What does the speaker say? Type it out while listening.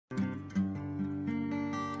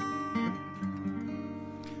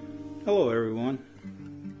Hello everyone,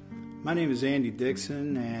 my name is Andy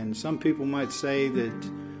Dixon, and some people might say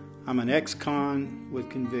that I'm an ex-con with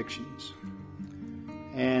convictions.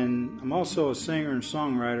 And I'm also a singer and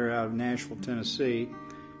songwriter out of Nashville, Tennessee.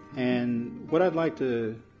 And what I'd like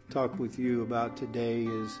to talk with you about today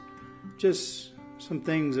is just some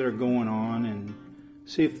things that are going on and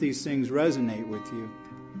see if these things resonate with you.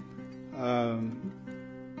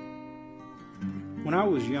 When I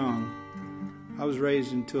was young, I was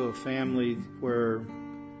raised into a family where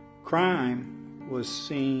crime was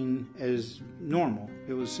seen as normal.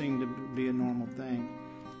 It was seen to be a normal thing.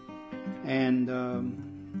 And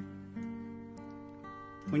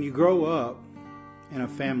when you grow up in a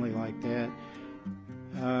family like that,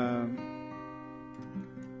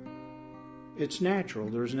 it's natural.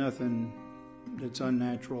 There's nothing that's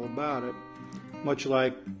unnatural about it. Much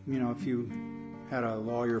like, if you had a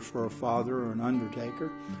lawyer for a father or an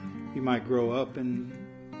undertaker, you might grow up and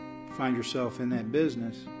find yourself in that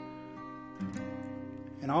business.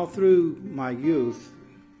 And all through my youth,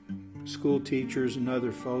 school teachers and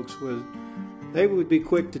other folks they would be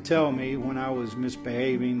quick to tell me when I was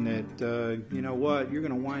misbehaving that, you know what, you're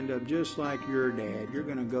going to wind up just like your dad. You're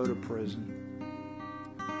going to go to prison.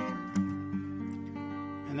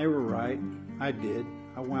 And they were right. I did.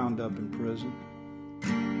 I wound up in prison.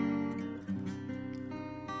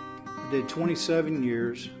 I did 27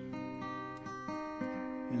 years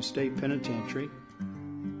in state penitentiary,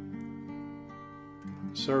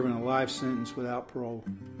 serving a life sentence without parole.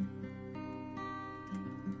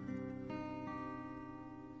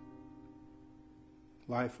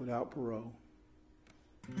 Life without parole.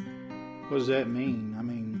 What does that mean? I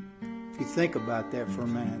mean, if you think about that for a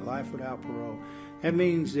minute, life without parole, that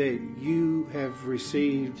means that you have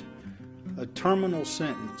received a terminal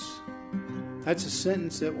sentence. That's a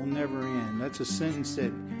sentence that will never end. That's a sentence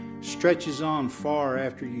that stretches on far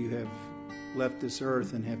after you have left this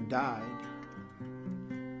earth and have died.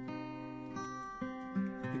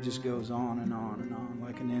 It just goes on and on and on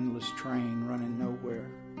like an endless train running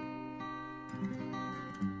nowhere.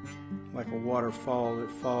 Like a waterfall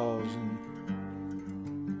that falls and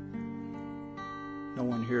no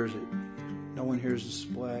one hears it. No one hears the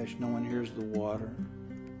splash. No one hears the water.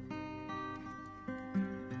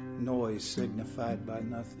 Noise signified by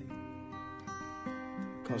nothing,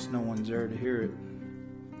 because no one's there to hear it.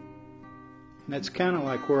 And that's kind of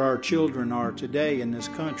like where our children are today in this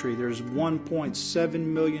country. There's 1.7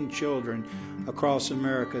 million children across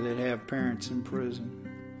America that have parents in prison.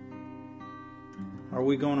 Are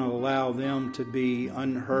we going to allow them to be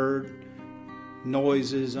unheard,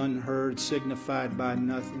 noises unheard, signified by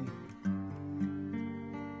nothing?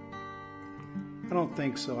 I don't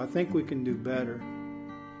think so. I think we can do better.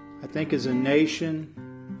 I think as a nation,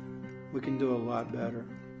 we can do a lot better.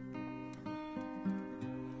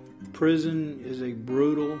 Prison is a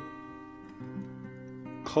brutal,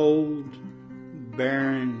 cold,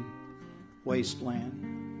 barren wasteland.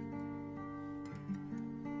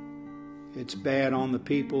 It's bad on the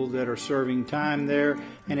people that are serving time there,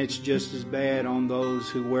 and it's just as bad on those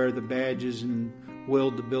who wear the badges and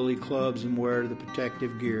wield the billy clubs and wear the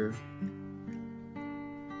protective gear.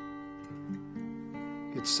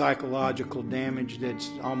 It's psychological damage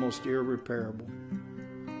that's almost irreparable.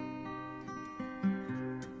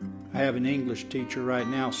 I have an English teacher right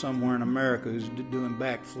now somewhere in America who's doing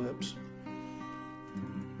backflips.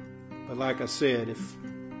 But like I said, if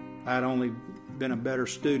I'd only been a better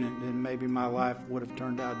student, then maybe my life would have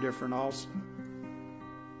turned out different also.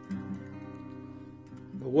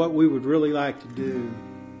 But what we would really like to do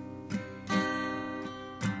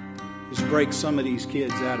is break some of these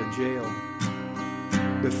kids out of jail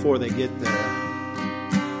before they get there.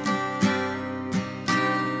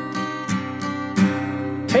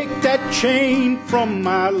 Take that chain from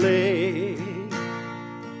my leg.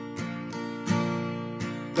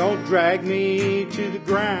 Don't drag me to the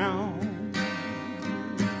ground.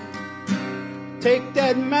 Take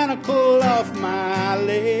that manacle off my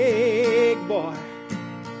leg, boy.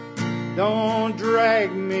 Don't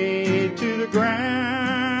drag me to the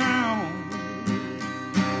ground.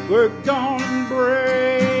 We're gonna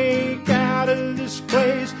break out of this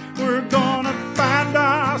place. We're gonna find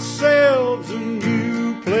ourselves a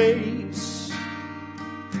new place.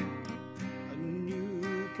 A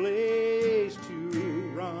new place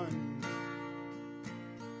to run.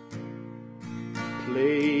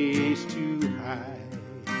 Place to hide.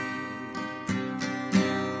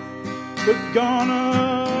 We're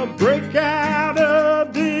gonna break out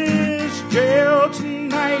of this jail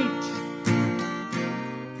tonight.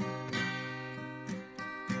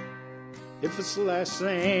 If it's the last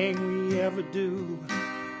thing we ever do,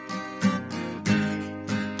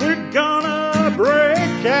 we're gonna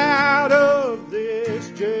break out of this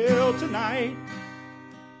jail tonight.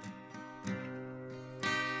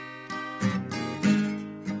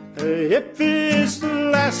 If it's the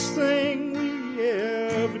last thing we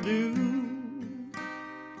ever do.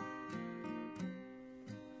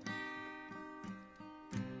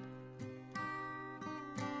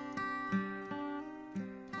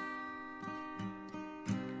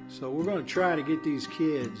 So we're going to try to get these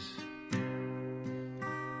kids.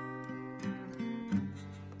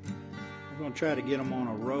 We're going to try to get them on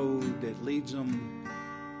a road that leads them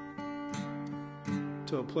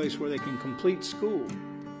to a place where they can complete school.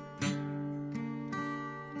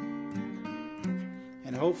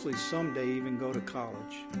 And hopefully someday even go to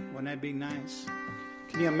college. Wouldn't that be nice?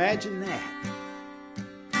 Can you imagine that?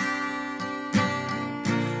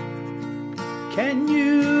 Can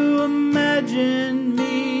you imagine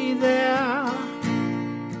me there,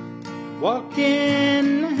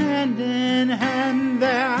 walking hand in hand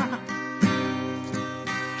there?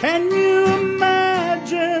 Can you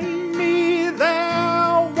imagine me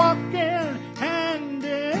there, walking hand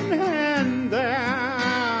in hand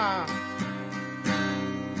there?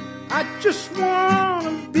 I just want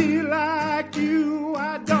to be like you.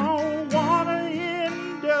 I don't want to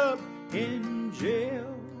end up in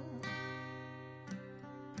jail.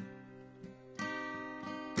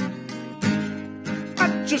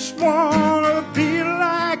 I just want to be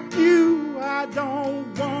like you. I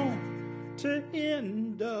don't want to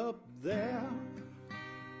end up there.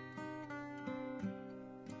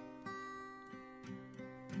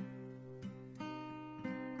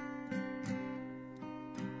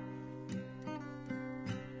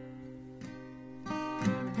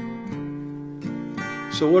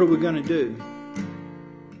 So what are we going to do?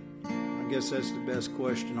 I guess that's the best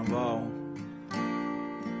question of all.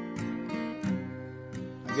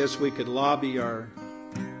 I guess we could lobby our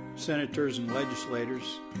senators and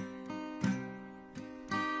legislators.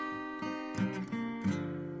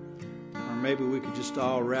 Or maybe we could just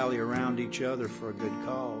all rally around each other for a good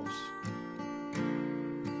cause.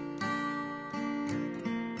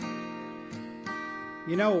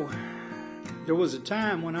 You know, there was a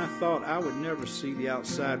time when I thought I would never see the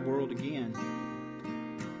outside world again.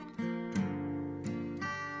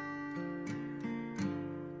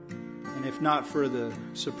 And if not for the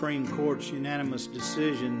Supreme Court's unanimous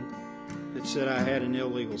decision that said I had an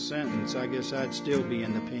illegal sentence, I guess I'd still be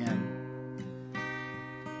in the pen.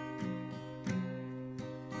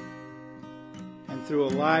 And through a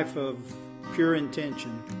life of pure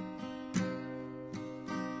intention,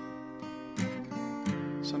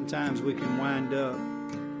 sometimes we can wind up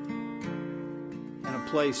in a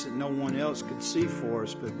place that no one else could see for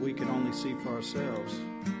us, but we can only see for ourselves.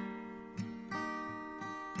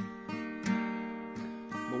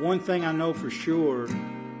 But one thing I know for sure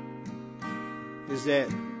is that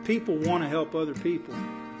people want to help other people.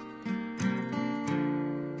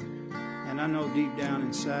 And I know deep down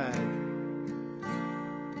inside,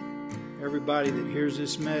 everybody that hears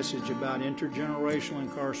this message about intergenerational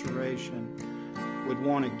incarceration would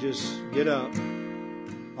want to just get up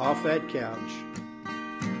off that couch,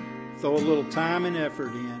 throw a little time and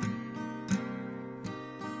effort in,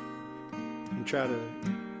 and try to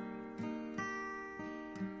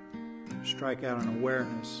strike out an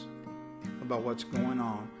awareness about what's going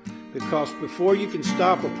on. Because before you can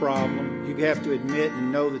stop a problem, you have to admit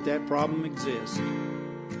and know that that problem exists.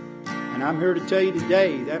 And I'm here to tell you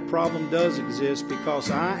today that problem does exist,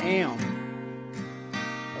 because I am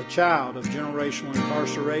a child of generational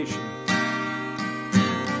incarceration.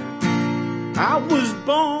 I was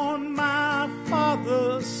born my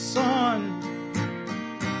father's son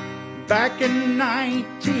back in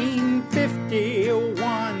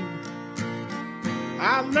 1951.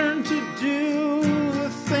 I learned to do the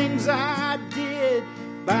things I did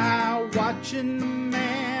by watching the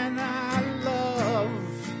man I love,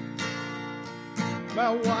 by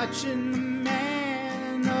watching the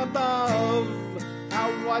man above. I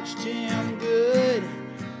watched him good,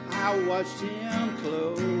 I watched him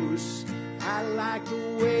close. I liked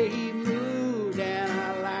the way he moved and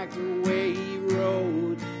I liked the way he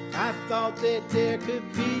rode. I thought that there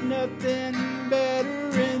could be nothing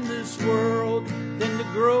better in this world than to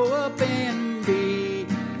grow up and be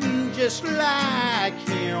just like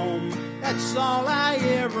him. That's all I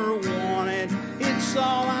ever wanted. It's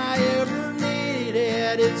all I ever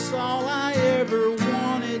needed. It's all I ever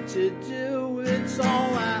wanted to do. It's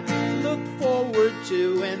all I look forward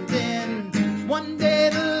to. And then one day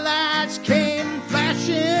the lights came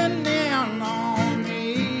flashing down on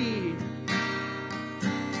me.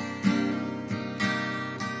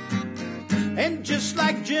 And just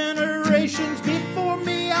like generations before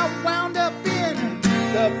me, I wound up in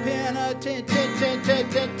the penitentiary.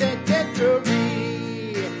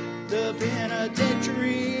 The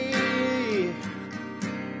penitentiary.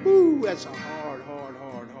 Ooh, that's a hard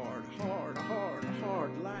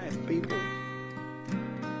life, people.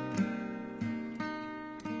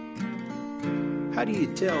 How do you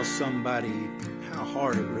tell somebody how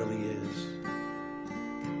hard it really is?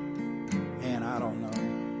 Man, I don't know.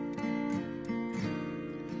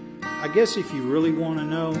 I guess if you really want to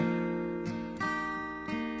know,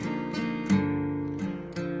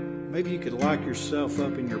 maybe you could lock yourself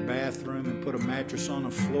up in your bathroom and put a mattress on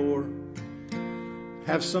the floor.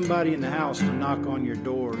 Have somebody in the house to knock on your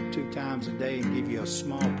door 2 times a day and give you a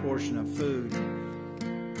small portion of food.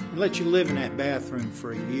 And let you live in that bathroom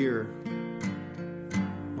for a year.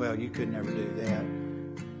 Well, you could never do that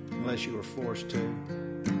unless you were forced to.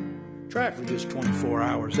 Try it for just 24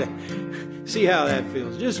 hours. See how that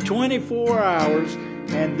feels. Just 24 hours,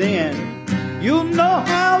 and then you'll know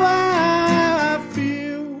how I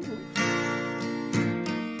feel.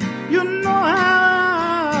 You'll know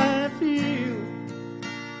how I feel.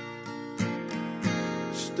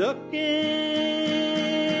 Stuck in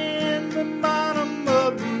the bottom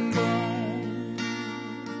of the bone.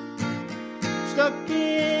 Stuck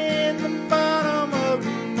in the bottom of the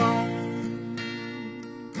bone.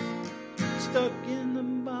 Stuck in the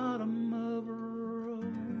bottom of a road.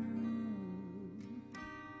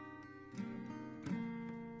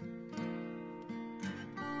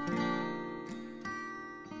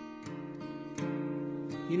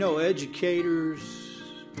 You know, educators,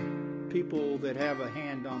 people that have a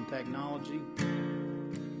hand on technology,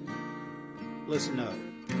 listen up.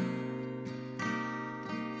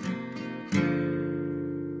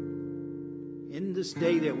 In this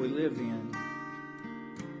day that we live in,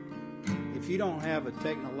 if you don't have a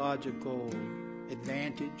technological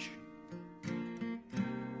advantage,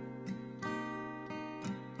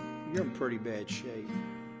 you're in pretty bad shape.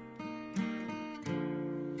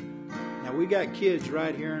 Now, we got kids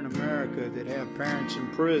right here in America that have parents in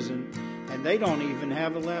prison, and they don't even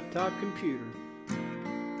have a laptop computer.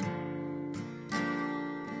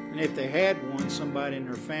 And if they had one, somebody in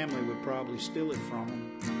their family would probably steal it from them.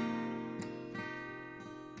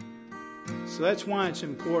 So that's why it's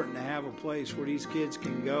important to have a place where these kids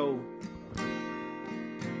can go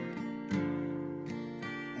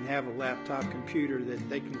and have a laptop computer that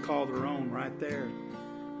they can call their own right there.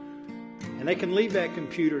 And they can leave that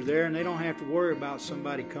computer there, and they don't have to worry about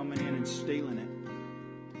somebody coming in and stealing it.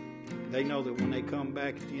 They know that when they come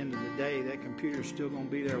back at the end of the day, that computer's still going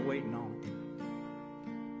to be there waiting on them.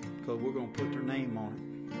 Because we're going to put their name on it.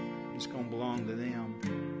 It's going to belong to them.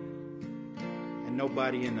 And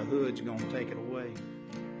nobody in the hood's going to take it away.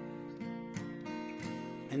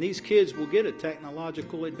 And these kids will get a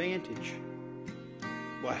technological advantage.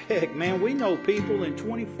 Well, heck, man, we know people in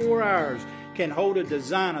 24 hours can hold a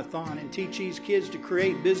design-a-thon and teach these kids to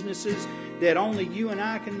create businesses that only you and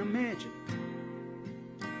I can imagine.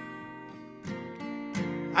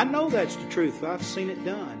 I know that's the truth. I've seen it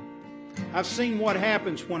done. I've seen what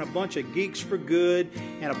happens when a bunch of geeks for good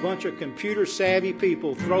and a bunch of computer-savvy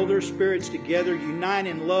people throw their spirits together, unite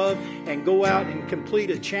in love, and go out and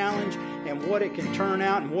complete a challenge, and what it can turn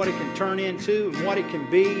out and what it can turn into and what it can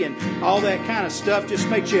be and all that kind of stuff just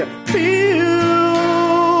makes you feel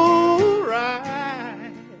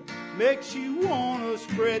right. Makes you want to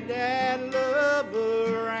spread that love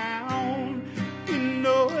around. You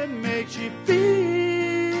know it makes you feel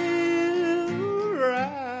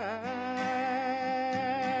right.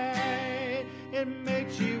 It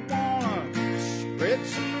makes you want to spread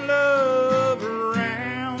some love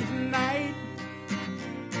around tonight.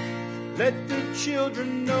 Let the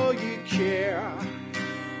children know you care.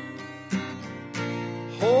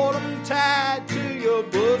 Hold them tight to your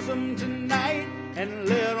bosom tonight and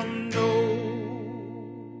let them know.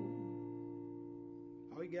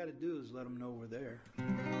 All you got to do is let them know we're there.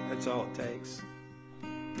 That's all it takes.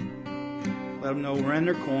 Let them know we're in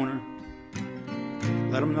their corner.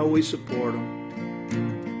 Let them know we support them.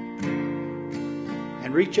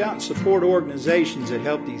 And reach out and support organizations that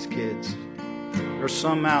help these kids. There's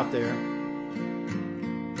some out there.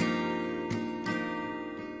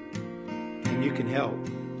 And you can help.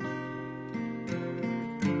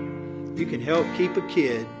 You can help keep a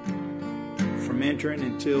kid from entering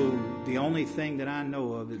into the only thing that I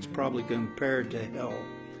know of that's probably compared to hell.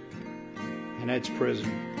 And that's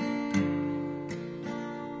prison.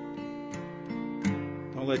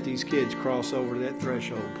 Don't let these kids cross over that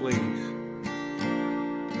threshold, please.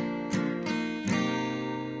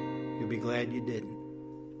 You'll be glad you didn't.